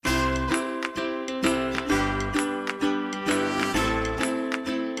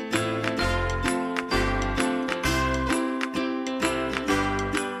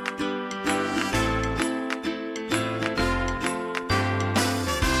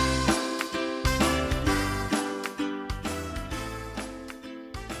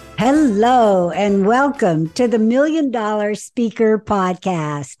Hello and welcome to the Million Dollar Speaker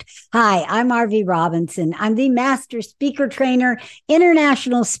Podcast. Hi, I'm RV Robinson. I'm the master speaker trainer,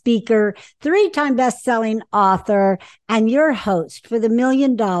 international speaker, 3-time best-selling author, and your host for the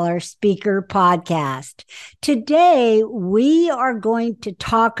Million Dollar Speaker Podcast. Today, we are going to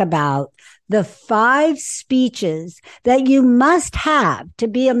talk about the 5 speeches that you must have to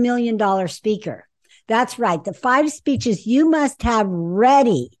be a million dollar speaker. That's right. The 5 speeches you must have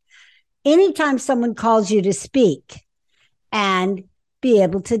ready anytime someone calls you to speak and be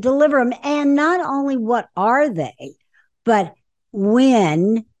able to deliver them. And not only what are they, but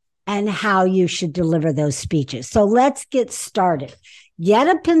when and how you should deliver those speeches. So let's get started. Get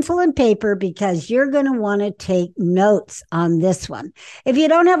a pencil and paper because you're going to want to take notes on this one. If you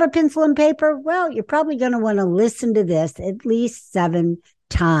don't have a pencil and paper, well, you're probably going to want to listen to this at least 7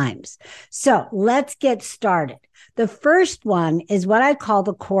 times. So let's get started. The first one is what I call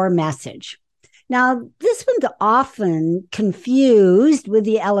the core message. Now, this one's often confused with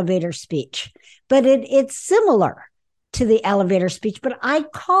the elevator speech, but it's similar to the elevator speech, but I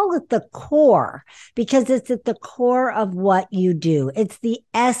call it the core because it's at the core of what you do. It's the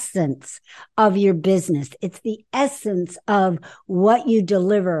essence of your business. It's the essence of what you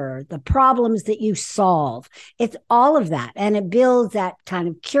deliver, the problems that you solve. It's all of that. And it builds that kind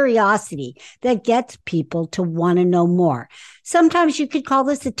of curiosity that gets people to want to know more. Sometimes you could call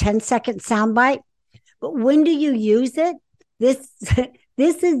this a 10-second soundbite, but when do you use it?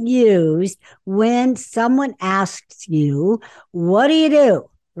 This is used when someone asks you, what do you do?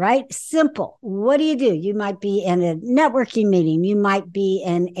 Right? Simple. What do you do? You might be in a networking meeting. You might be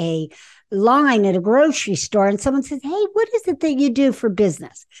in a line at a grocery store and someone says, hey, what is it that you do for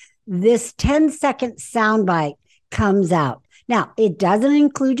business? This 10-second soundbite comes out. Now, it doesn't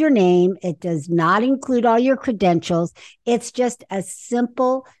include your name. It does not include all your credentials. It's just a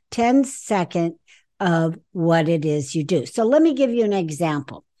simple 10-second of what it is you do. So let me give you an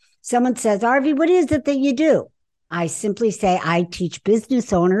example. Someone says, RV, what is it that you do? I simply say, I teach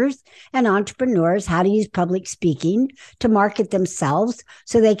business owners and entrepreneurs how to use public speaking to market themselves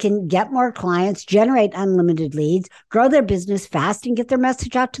so they can get more clients, generate unlimited leads, grow their business fast, and get their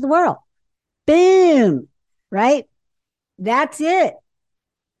message out to the world. Boom, right? That's it.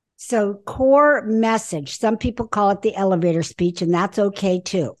 So core message. Some people call it the elevator speech, and that's okay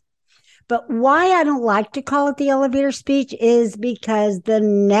too. But why I don't like to call it the elevator speech is because the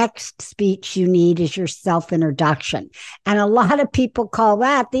next speech you need is your self-introduction. And a lot of people call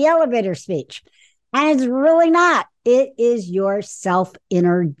that the elevator speech. And it's really not. It is your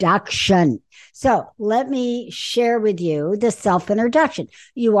self-introduction. So let me share with you the self-introduction.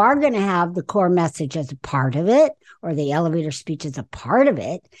 You are going to have the core message as a part of it, or the elevator speech as a part of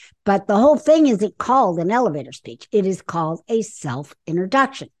it. But the whole thing isn't called an elevator speech. It is called a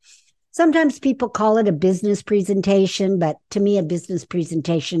self-introduction. Sometimes people call it a business presentation, but to me, a business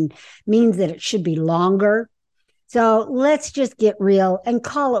presentation means that it should be longer. So let's just get real and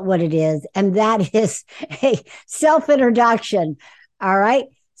call it what it is. And that is a self-introduction. All right.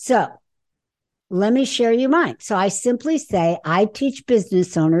 So let me share you mine. So I simply say, I teach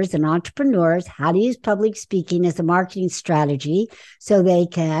business owners and entrepreneurs how to use public speaking as a marketing strategy so they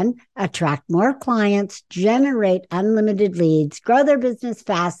can attract more clients, generate unlimited leads, grow their business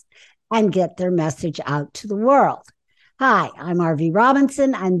fast, and get their message out to the world. Hi, I'm RV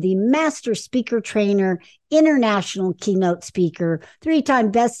Robinson. I'm the master speaker trainer, international keynote speaker,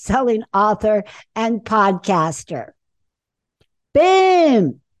 3-time best-selling author, and podcaster.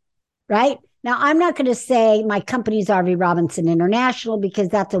 Boom! Right? Now, I'm not going to say my company's RV Robinson International because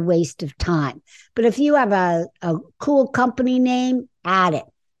that's a waste of time. But if you have a cool company name, add it.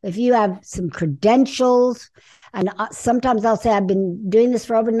 If you have some credentials, and sometimes I'll say I've been doing this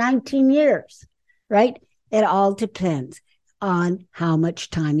for over 19 years, right? It all depends on how much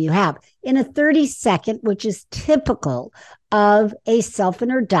time you have. In a 30-second, which is typical of a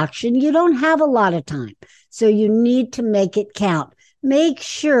self-introduction, you don't have a lot of time. So you need to make it count. Make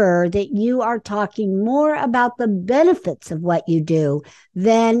sure that you are talking more about the benefits of what you do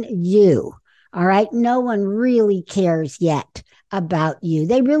than you. All right? No one really cares yet about you.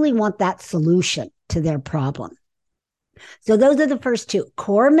 They really want that solution to their problem. So those are the first 2,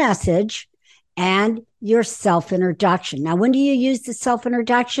 core message and your self-introduction. Now, when do you use the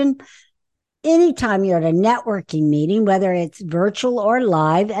self-introduction? Anytime you're at a networking meeting, whether it's virtual or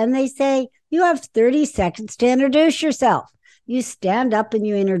live, and they say, you have 30 seconds to introduce yourself. You stand up and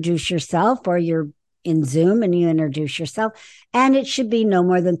you introduce yourself, or you're in Zoom and you introduce yourself, and it should be no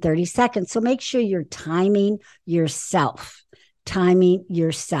more than 30 seconds. So make sure you're timing yourself.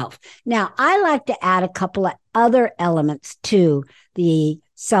 Now, I like to add a couple of other elements to the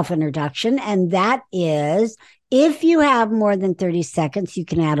self-introduction, and that is if you have more than 30 seconds, you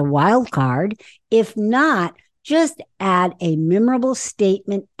can add a wild card. If not, just add a memorable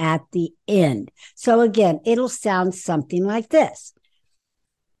statement at the end. So again, it'll sound something like this.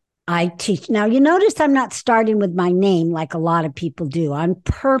 I teach. Now, you notice I'm not starting with my name like a lot of people do on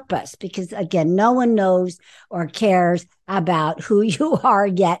purpose, because again, no one knows or cares about who you are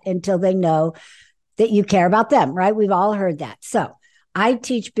yet until they know that you care about them, right? We've all heard that. So I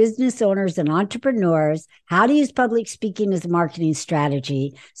teach business owners and entrepreneurs how to use public speaking as a marketing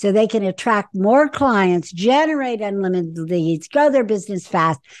strategy so they can attract more clients, generate unlimited leads, grow their business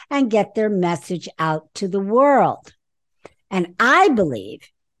fast, and get their message out to the world. And I believe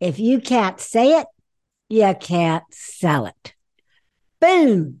if you can't say it, you can't sell it.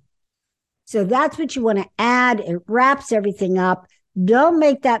 Boom. So that's what you want to add. It wraps everything up. Don't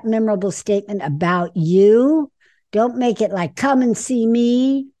make that memorable statement about you. Don't make it like, come and see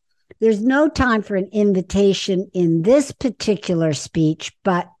me. There's no time for an invitation in this particular speech,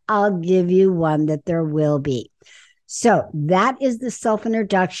 but I'll give you one that there will be. So that is the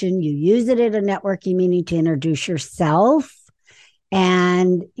self-introduction. You use it at a networking meeting to introduce yourself.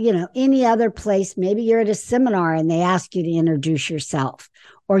 And, any other place, maybe you're at a seminar and they ask you to introduce yourself,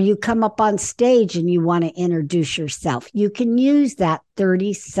 or you come up on stage and you want to introduce yourself. You can use that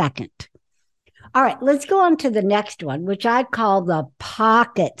 30-second. All right, let's go on to the next one, which I call the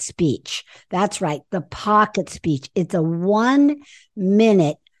pocket speech. That's right, the pocket speech. It's a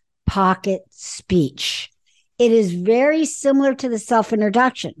 1-minute pocket speech. It is very similar to the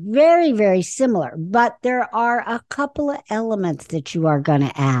self-introduction, very, very similar, but there are a couple of elements that you are going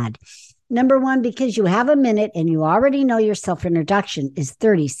to add. Number one, because you have a minute and you already know your self-introduction is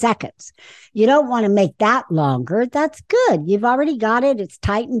 30 seconds. You don't want to make that longer. That's good. You've already got it. It's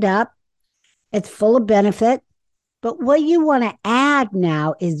tightened up. It's full of benefit. But what you want to add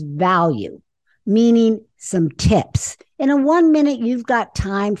now is value, meaning some tips. In a 1 minute, you've got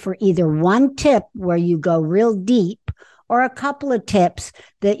time for either one tip where you go real deep or a couple of tips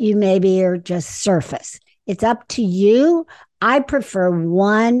that you maybe are just surface. It's up to you. I prefer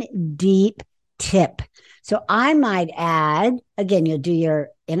one deep tip. So I might add, again, you'll do your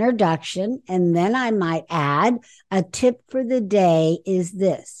introduction, and then I might add a tip for the day is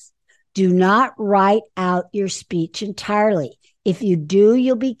this. Do not write out your speech entirely. If you do,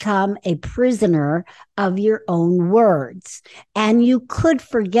 you'll become a prisoner of your own words, and you could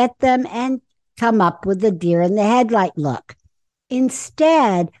forget them and come up with the deer in the headlight look.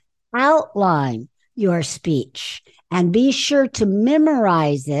 Instead, outline your speech and be sure to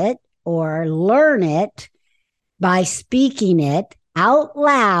memorize it or learn it by speaking it out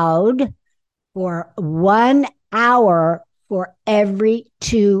loud for 1 hour for every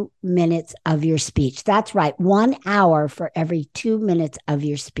 2 minutes of your speech. That's right, 1 hour for every 2 minutes of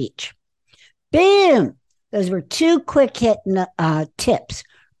your speech. Boom! Those were 2 quick hit tips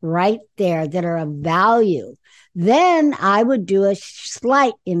right there that are of value. Then I would do a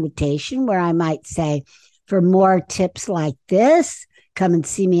slight invitation where I might say, for more tips like this, come and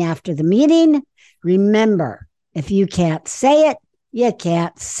see me after the meeting. Remember, if you can't say it, you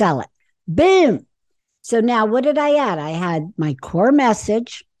can't sell it. Boom! So now what did I add? I had my core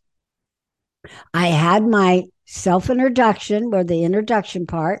message. I had my self-introduction, or the introduction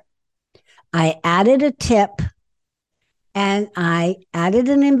part. I added a tip, and I added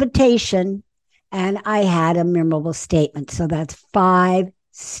an invitation, and I had a memorable statement. So that's 5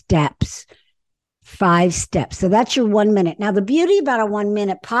 steps. 5 steps. So that's your 1 minute. Now, the beauty about a 1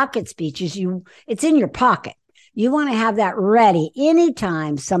 minute pocket speech is it's in your pocket. You want to have that ready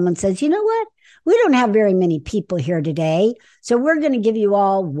anytime someone says, you know what? We don't have very many people here today, so we're going to give you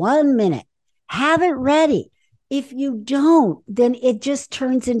all 1 minute. Have it ready. If you don't, then it just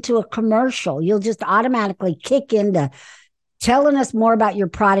turns into a commercial. You'll just automatically kick into telling us more about your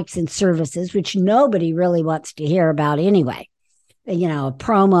products and services, which nobody really wants to hear about anyway. A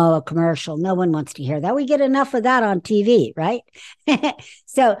promo, a commercial, no one wants to hear that. We get enough of that on TV, right?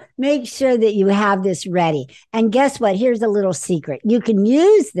 So make sure that you have this ready. And guess what? Here's a little secret. You can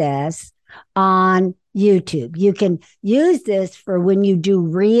use this on YouTube. You can use this for when you do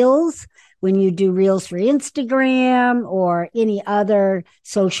reels for Instagram or any other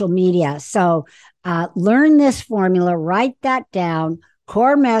social media. So learn this formula, write that down,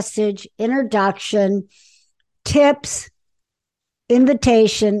 core message, introduction, tips,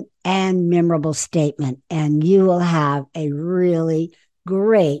 invitation, and memorable statement. And you will have a really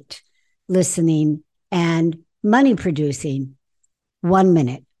great listening and money producing 1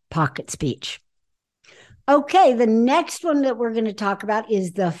 minute pocket speech. Okay, the next one that we're going to talk about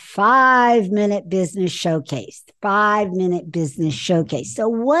is the 5-minute business showcase. 5-minute business showcase. So,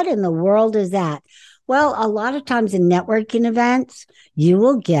 what in the world is that? Well, a lot of times in networking events, you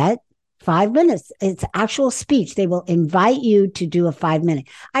will get 5 minutes. It's actual speech. They will invite you to do a 5-minute.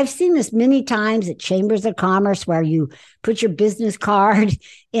 I've seen this many times at Chambers of Commerce where you put your business card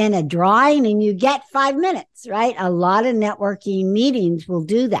in a drawing and you get 5 minutes, right? A lot of networking meetings will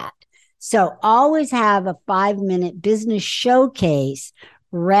do that. So always have a 5-minute business showcase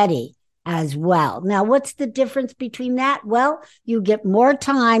ready as well. Now, what's the difference between that? Well, you get more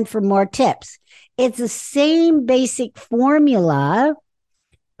time for more tips. It's the same basic formula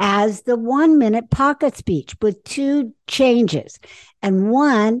as the 1-minute pocket speech with 2 changes. And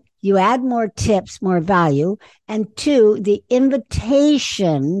 1, you add more tips, more value. And 2, the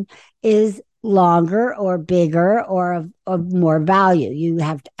invitation is longer or bigger or of more value. You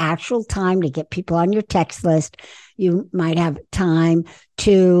have actual time to get people on your text list. You might have time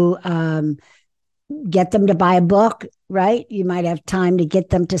to get them to buy a book, right? You might have time to get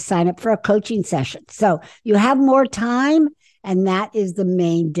them to sign up for a coaching session. So you have more time, and that is the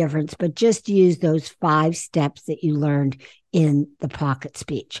main difference. But just use those 5 steps that you learned in the pocket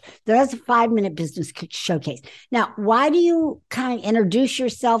speech. That's a 5-minute business showcase. Now, why do you kind of introduce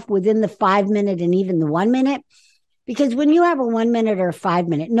yourself within the 5-minute and even the 1 minute? Because when you have a 1 minute or a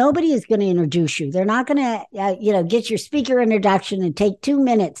 5-minute, nobody is going to introduce you. They're not going to, get your speaker introduction and take 2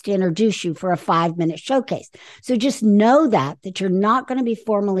 minutes to introduce you for a 5-minute showcase. So just know that you're not going to be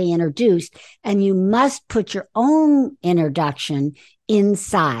formally introduced, and you must put your own introduction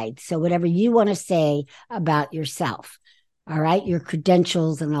inside. So whatever you want to say about yourself. All right, your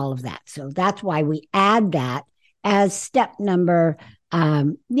credentials and all of that. So that's why we add that as step number,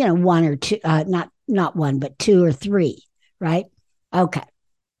 1 or 2, not 1, but 2 or 3, right? Okay.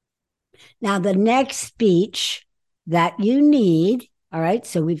 Now the next speech that you need, all right,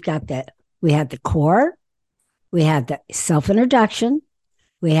 so we have the core, we have the self-introduction,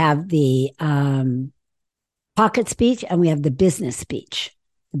 we have the pocket speech, and we have the business speech.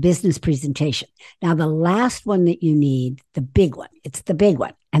 The business presentation. Now, the last one that you need, the big one, it's the big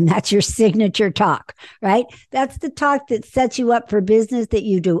one, and that's your signature talk, right? That's the talk that sets you up for business that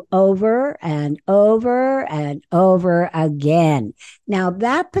you do over and over and over again. Now,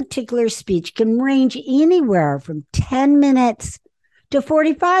 that particular speech can range anywhere from 10 minutes to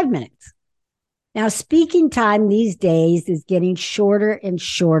 45 minutes. Now, speaking time these days is getting shorter and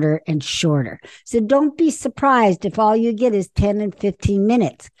shorter and shorter. So don't be surprised if all you get is 10 and 15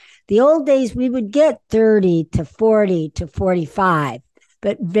 minutes. The old days, we would get 30 to 40 to 45,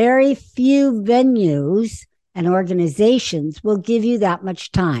 but very few venues and organizations will give you that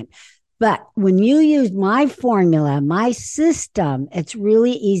much time. But when you use my formula, my system, it's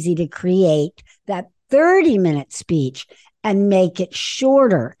really easy to create that 30-minute speech and make it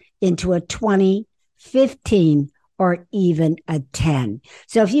shorter into a 20, 15, or even a 10.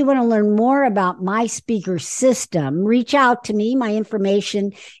 So if you want to learn more about my speaker system, reach out to me. My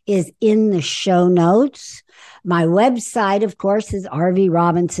information is in the show notes. My website, of course, is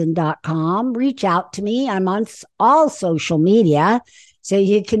rvrobinson.com. Reach out to me. I'm on all social media. So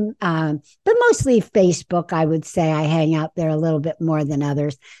you can, but mostly Facebook, I would say. I hang out there a little bit more than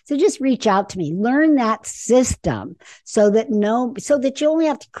others. So just reach out to me, learn that system so that you only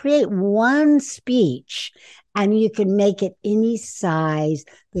have to create one speech and you can make it any size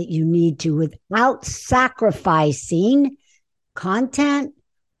that you need to without sacrificing content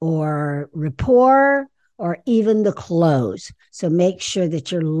or rapport or even the close. So make sure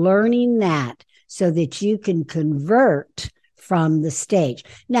that you're learning that so that you can convert from the stage.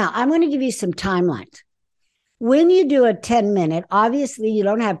 Now, I'm going to give you some timelines. When you do a 10-minute, obviously you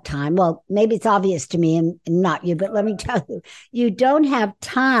don't have time. Well, maybe it's obvious to me and not you, but let me tell you, you don't have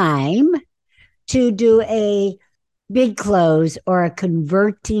time to do a big close or a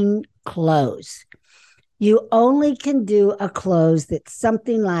converting close. You only can do a close that's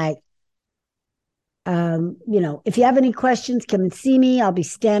something like, if you have any questions, come and see me. I'll be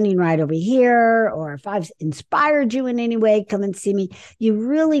standing right over here. Or if I've inspired you in any way, come and see me. You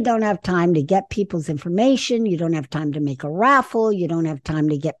really don't have time to get people's information. You don't have time to make a raffle. You don't have time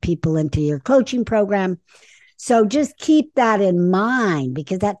to get people into your coaching program. So just keep that in mind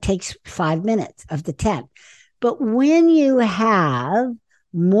because that takes 5 minutes of the 10. But when you have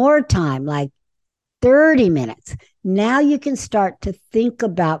more time, like 30 minutes, now you can start to think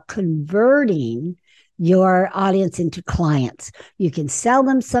about converting your audience into clients. You can sell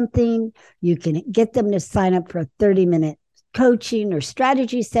them something. You can get them to sign up for a 30-minute coaching or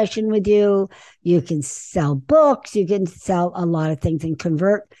strategy session with you. You can sell books. You can sell a lot of things and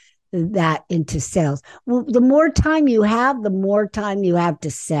convert that into sales. Well, the more time you have, the more time you have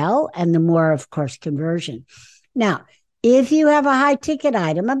to sell, and the more, of course, conversion. Now, if you have a high ticket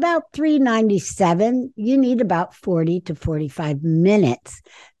item, about $397, you need about 40 to 45 minutes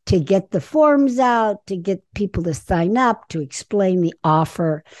to get the forms out, to get people to sign up, to explain the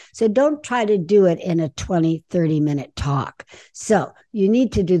offer. So don't try to do it in a 20, 30-minute talk. So you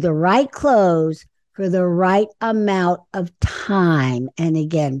need to do the right close for the right amount of time. And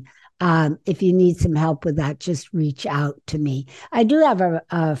again, if you need some help with that, just reach out to me. I do have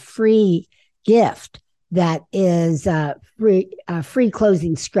a free gift that is free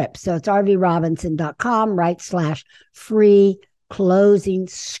closing script. So it's rvrobinson.com/free closing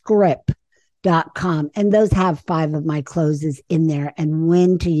script.com. And those have 5 of my closes in there and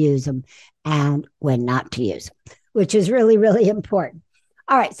when to use them and when not to use them, which is really, really important.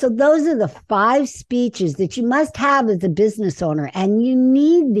 All right. So those are the 5 speeches that you must have as a business owner. And you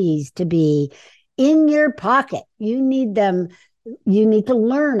need these to be in your pocket. You need them. You need to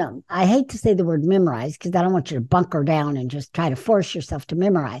learn them. I hate to say the word memorize because I don't want you to bunker down and just try to force yourself to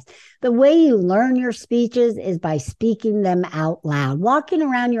memorize. The way you learn your speeches is by speaking them out loud, walking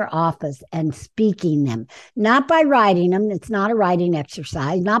around your office and speaking them, not by writing them. It's not a writing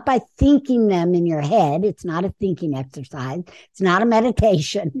exercise, not by thinking them in your head. It's not a thinking exercise. It's not a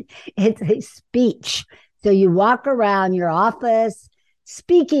meditation. It's a speech. So you walk around your office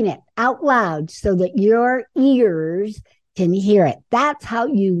speaking it out loud so that your ears can hear it. That's how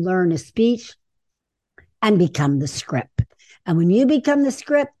you learn a speech and become the script. And when you become the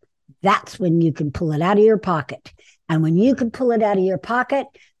script, that's when you can pull it out of your pocket. And when you can pull it out of your pocket,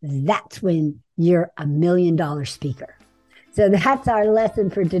 that's when you're $1 million speaker. So that's our lesson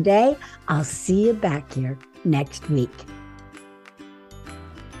for today. I'll see you back here next week.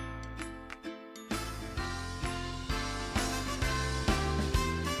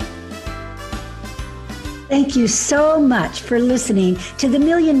 Thank you so much for listening to the $1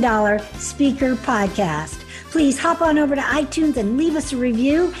 Million Speaker Podcast. Please hop on over to iTunes and leave us a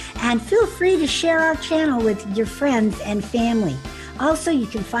review, and feel free to share our channel with your friends and family. Also, you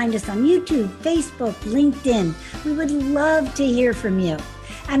can find us on YouTube, Facebook, LinkedIn. We would love to hear from you.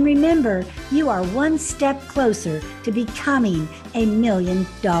 And remember, you are one step closer to becoming a $1 million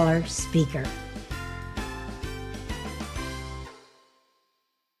speaker.